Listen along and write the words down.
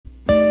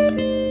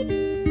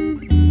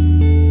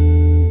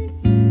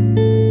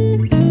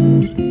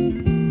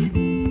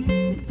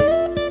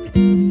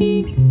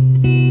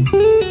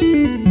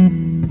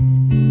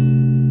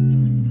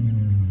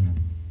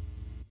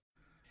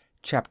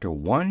Chapter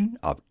 1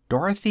 of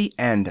Dorothy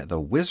and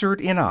the Wizard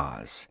in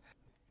Oz.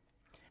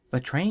 The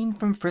train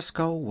from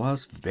Frisco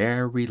was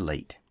very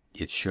late.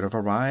 It should have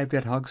arrived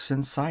at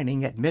Hugson's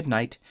Siding at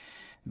midnight,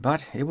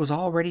 but it was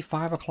already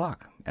 5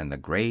 o'clock, and the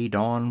gray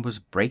dawn was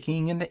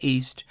breaking in the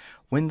east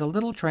when the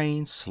little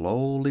train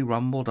slowly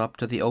rumbled up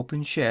to the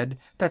open shed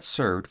that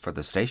served for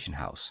the station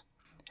house.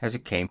 As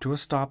it came to a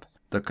stop,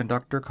 the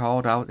conductor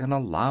called out in a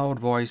loud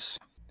voice,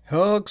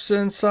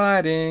 "Hugson's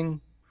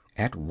Siding!"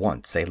 At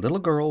once a little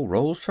girl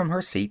rose from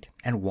her seat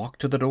and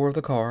walked to the door of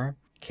the car,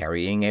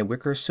 carrying a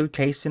wicker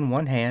suitcase in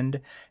one hand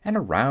and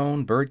a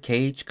round bird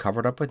cage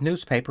covered up with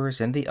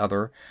newspapers in the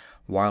other,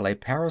 while a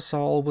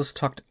parasol was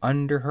tucked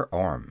under her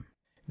arm.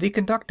 The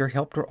conductor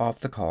helped her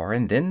off the car,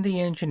 and then the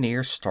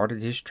engineer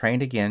started his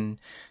train again,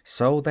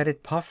 so that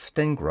it puffed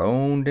and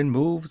groaned and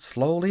moved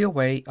slowly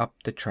away up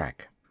the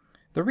track.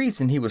 The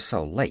reason he was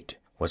so late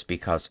was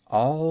because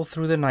all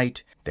through the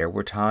night there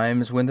were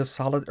times when the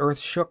solid earth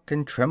shook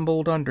and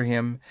trembled under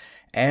him,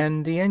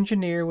 and the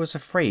engineer was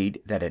afraid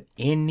that at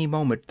any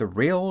moment the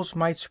rails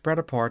might spread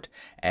apart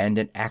and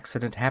an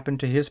accident happen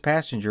to his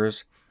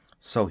passengers,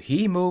 so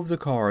he moved the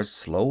cars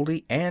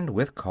slowly and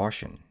with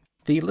caution.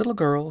 The little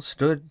girl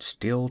stood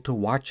still to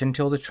watch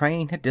until the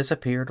train had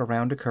disappeared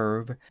around a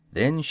curve.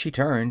 Then she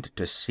turned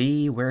to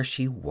see where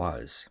she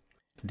was.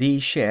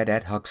 The shed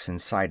at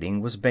Hugson's Siding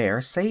was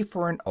bare save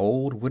for an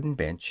old wooden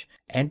bench,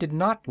 and did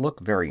not look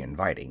very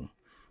inviting.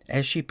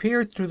 As she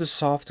peered through the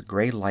soft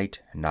gray light,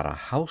 not a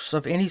house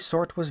of any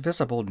sort was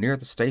visible near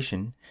the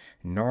station,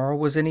 nor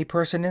was any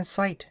person in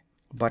sight.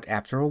 But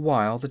after a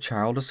while the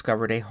child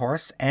discovered a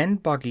horse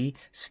and buggy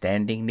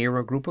standing near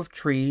a group of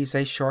trees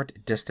a short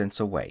distance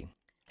away.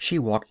 She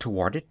walked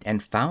toward it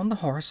and found the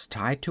horse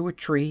tied to a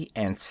tree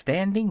and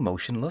standing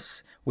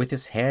motionless, with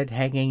his head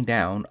hanging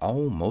down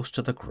almost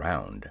to the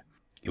ground.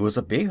 It was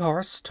a big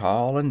horse,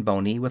 tall and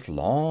bony, with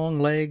long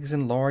legs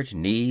and large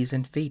knees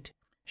and feet.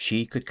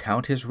 She could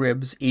count his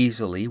ribs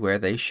easily where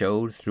they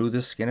showed through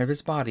the skin of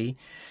his body,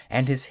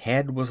 and his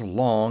head was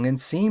long and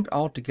seemed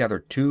altogether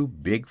too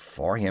big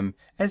for him,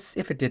 as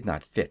if it did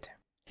not fit.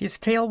 His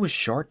tail was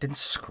short and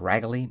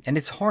scraggly, and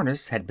his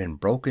harness had been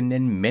broken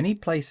in many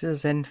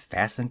places and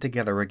fastened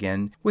together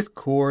again with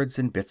cords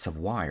and bits of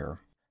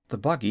wire. The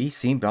buggy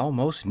seemed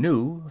almost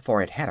new,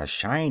 for it had a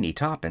shiny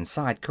top and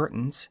side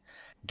curtains.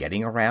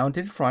 Getting around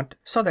in front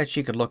so that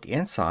she could look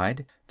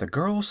inside, the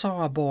girl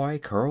saw a boy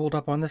curled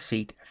up on the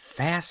seat,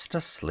 fast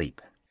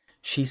asleep.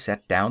 She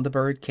set down the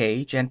bird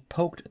cage and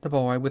poked the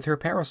boy with her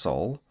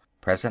parasol.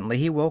 Presently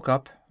he woke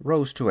up,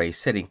 rose to a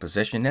sitting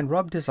position, and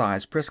rubbed his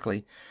eyes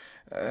briskly.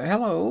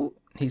 "Hello,"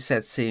 he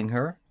said, seeing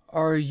her.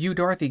 "Are you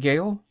Dorothy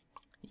Gale?"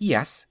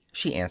 "Yes,"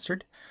 she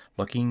answered,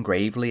 looking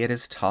gravely at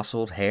his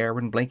tousled hair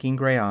and blinking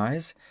gray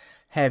eyes.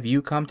 "Have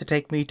you come to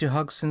take me to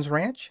Hugson's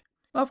ranch?"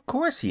 "Of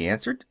course," he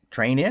answered.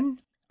 "Train in?"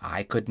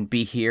 "I couldn't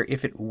be here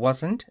if it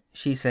wasn't,"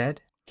 she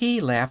said.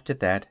 He laughed at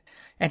that,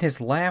 and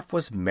his laugh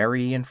was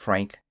merry and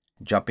frank.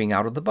 Jumping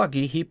out of the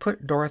buggy, he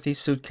put Dorothy's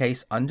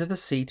suitcase under the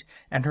seat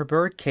and her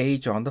bird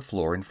cage on the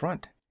floor in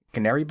front.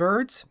 "Canary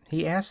birds?"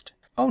 he asked.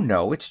 "Oh,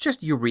 no, it's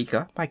just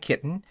Eureka, my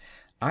kitten.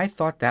 I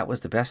thought that was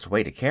the best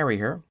way to carry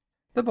her."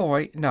 The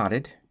boy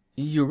nodded.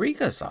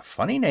 "Eureka's a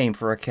funny name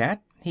for a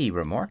cat," he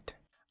remarked.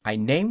 "I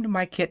named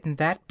my kitten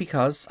that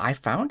because I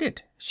found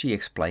it," she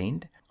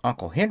explained.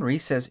 "Uncle Henry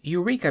says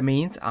Eureka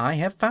means I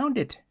have found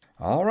it."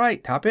 "All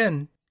right, hop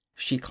in."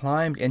 She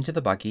climbed into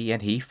the buggy,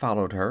 and he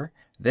followed her.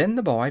 Then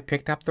the boy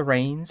picked up the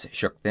reins,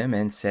 shook them,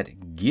 and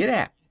said, "Gid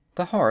ap."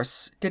 The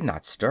horse did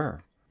not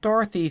stir.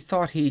 Dorothy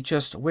thought he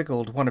just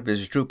wiggled one of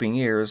his drooping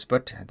ears,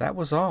 but that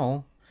was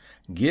all.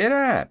 "Gid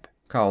ap,"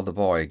 called the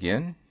boy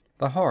again.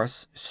 The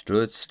horse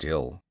stood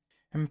still.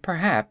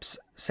 "Perhaps,"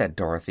 said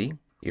Dorothy,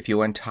 "if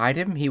you untied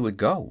him he would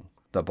go."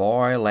 The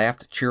boy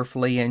laughed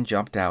cheerfully and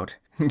jumped out.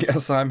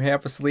 "Guess I'm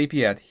half asleep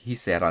yet," he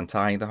said,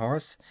 untying the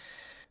horse.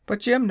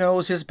 "But Jim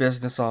knows his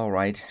business all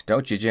right,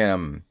 don't you,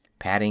 Jim?"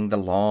 patting the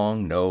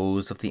long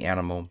nose of the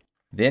animal.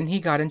 Then he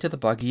got into the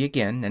buggy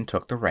again and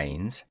took the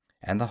reins,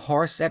 and the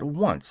horse at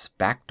once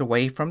backed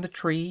away from the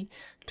tree,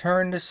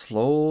 turned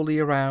slowly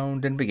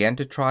around, and began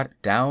to trot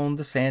down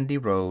the sandy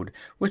road,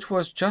 which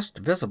was just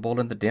visible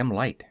in the dim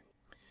light.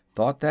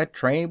 "Thought that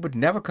train would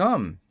never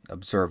come,"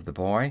 observed the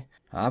boy.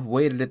 "I've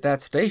waited at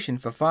that station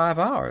for 5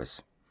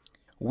 hours."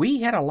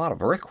 "We had a lot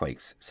of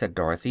earthquakes," said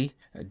Dorothy.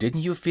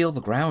 "Didn't you feel the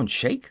ground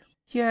shake?"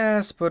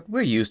 "Yes, but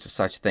we're used to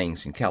such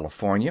things in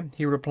California,"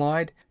 he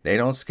replied. "They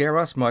don't scare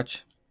us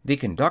much." "The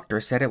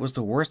conductor said it was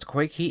the worst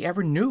quake he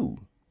ever knew."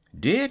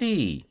 "Did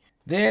he?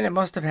 Then it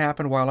must have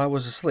happened while I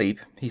was asleep,"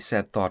 he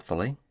said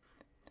thoughtfully.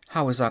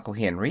 "How is Uncle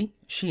Henry?"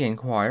 she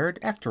inquired,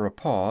 after a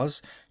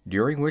pause,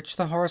 during which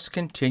the horse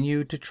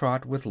continued to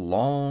trot with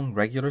long,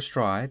 regular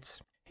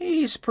strides.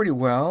 "He's pretty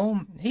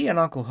well. He and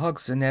Uncle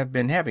Hugson have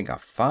been having a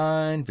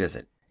fine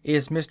visit."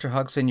 "Is Mr.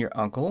 Hugson your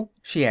uncle?"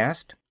 she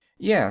asked.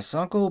 "Yes,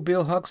 Uncle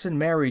Bill Hugson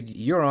married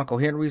your Uncle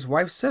Henry's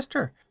wife's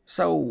sister,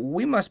 so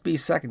we must be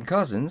second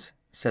cousins,"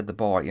 said the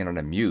boy in an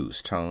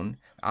amused tone.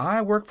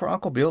 "I work for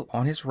Uncle Bill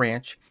on his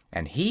ranch,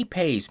 and he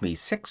pays me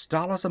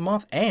 $6 a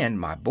month and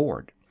my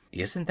board."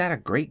 "Isn't that a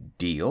great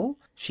deal?"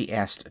 she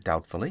asked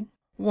doubtfully.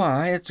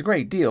 "Why, it's a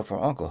great deal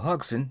for Uncle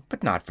Hugson,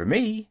 but not for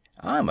me.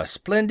 I'm a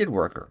splendid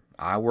worker.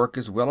 I work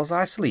as well as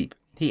I sleep,"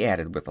 he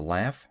added with a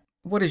laugh.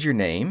 "What is your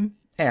name?"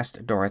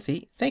 asked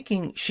Dorothy,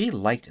 thinking she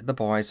liked the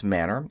boy's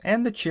manner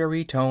and the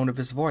cheery tone of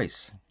his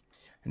voice.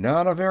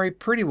 "Not a very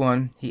pretty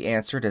one," he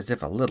answered, as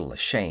if a little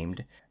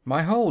ashamed.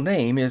 "My whole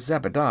name is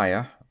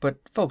Zebediah, but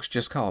folks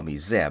just call me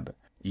Zeb.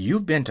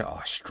 You've been to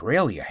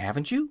Australia,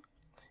 haven't you?"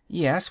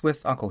 "Yes,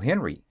 with Uncle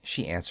Henry,"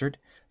 she answered.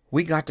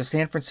 "We got to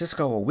San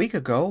Francisco a week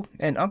ago,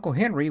 and Uncle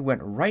Henry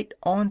went right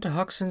on to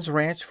Hugson's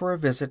Ranch for a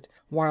visit,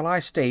 while I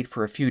stayed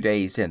for a few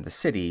days in the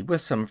city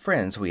with some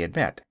friends we had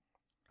met."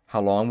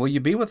 "How long will you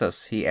be with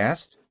us?" he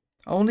asked.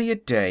 "Only a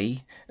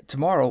day.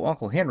 Tomorrow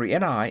Uncle Henry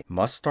and I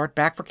must start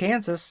back for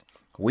Kansas.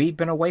 We've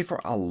been away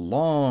for a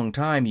long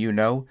time, you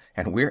know,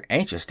 and we're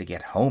anxious to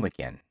get home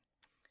again."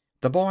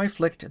 The boy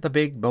flicked the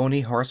big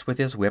bony horse with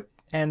his whip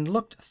and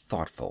looked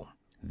thoughtful.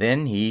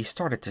 Then he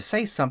started to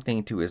say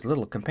something to his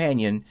little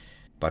companion,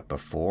 but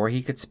before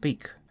he could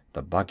speak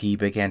the buggy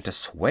began to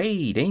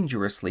sway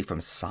dangerously from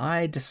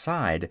side to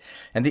side,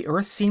 and the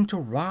earth seemed to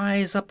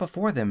rise up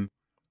before them.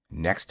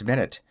 Next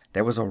minute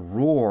there was a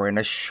roar and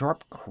a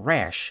sharp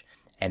crash,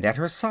 and at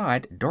her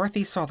side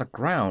Dorothy saw the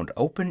ground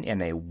open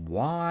in a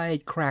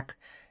wide crack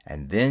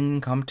and then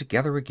come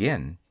together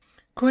again.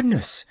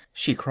 "Goodness!"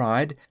 she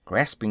cried,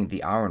 grasping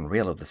the iron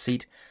rail of the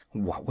seat.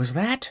 "What was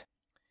that?"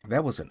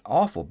 "That was an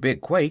awful big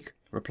quake,"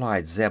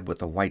 replied Zeb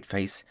with a white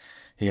face.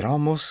 "It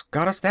almost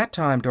got us that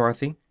time,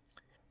 Dorothy."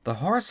 The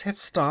horse had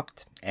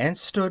stopped and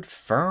stood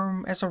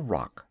firm as a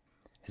rock.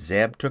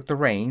 Zeb took the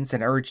reins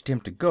and urged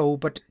him to go,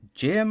 but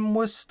Jim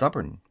was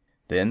stubborn.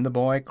 Then the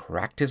boy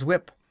cracked his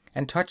whip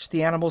and touched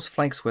the animal's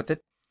flanks with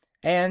it,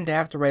 and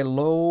after a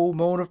low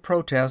moan of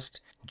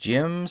protest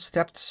Jim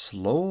stepped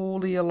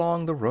slowly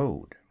along the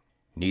road.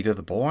 Neither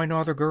the boy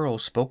nor the girl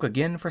spoke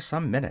again for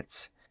some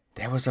minutes.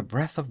 There was a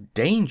breath of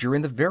danger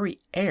in the very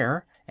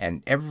air,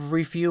 and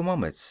every few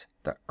moments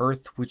the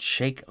earth would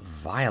shake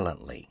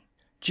violently.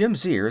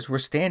 Jim's ears were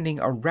standing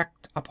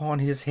erect upon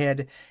his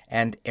head,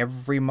 and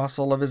every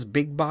muscle of his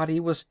big body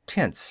was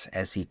tense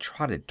as he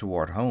trotted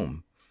toward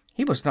home.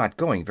 He was not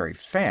going very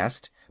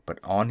fast, but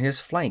on his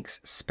flanks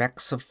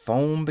specks of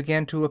foam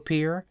began to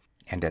appear,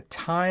 and at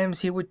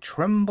times he would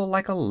tremble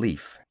like a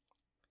leaf.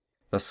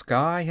 The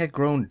sky had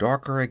grown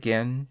darker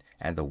again,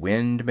 and the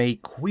wind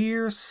made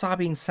queer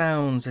sobbing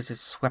sounds as it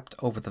swept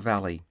over the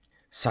valley.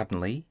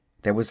 Suddenly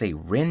there was a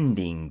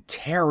rending,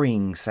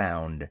 tearing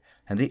sound,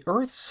 and the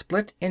earth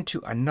split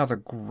into another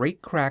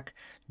great crack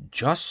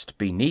just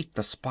beneath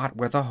the spot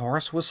where the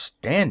horse was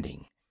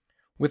standing.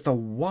 With a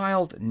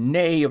wild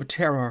neigh of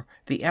terror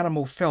the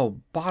animal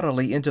fell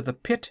bodily into the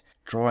pit,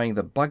 drawing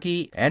the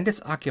buggy and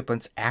its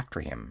occupants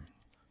after him.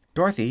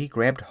 Dorothy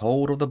grabbed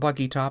hold of the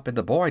buggy top, and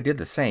the boy did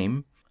the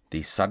same.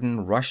 The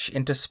sudden rush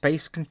into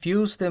space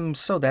confused them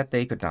so that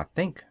they could not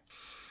think.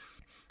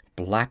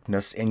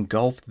 Blackness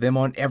engulfed them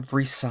on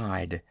every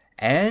side,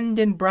 and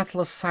in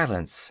breathless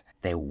silence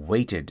they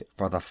waited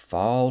for the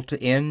fall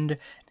to end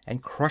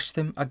and crush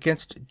them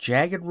against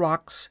jagged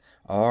rocks,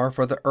 or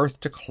for the earth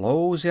to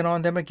close in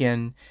on them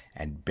again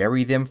and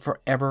bury them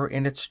forever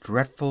in its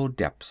dreadful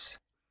depths.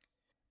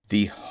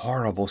 The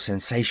horrible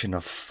sensation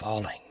of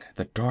falling,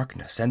 the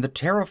darkness, and the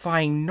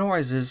terrifying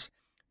noises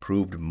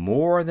proved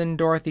more than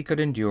Dorothy could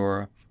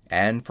endure,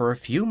 and for a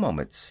few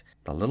moments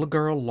the little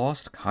girl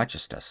lost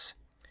consciousness.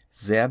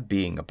 Zeb,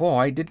 being a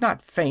boy, did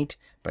not faint,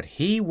 but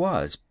he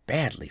was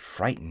badly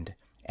frightened,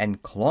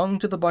 and clung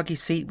to the buggy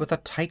seat with a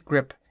tight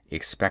grip,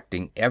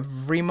 expecting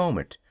every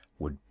moment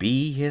would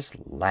be his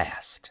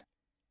last.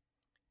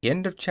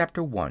 End of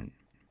chapter 1.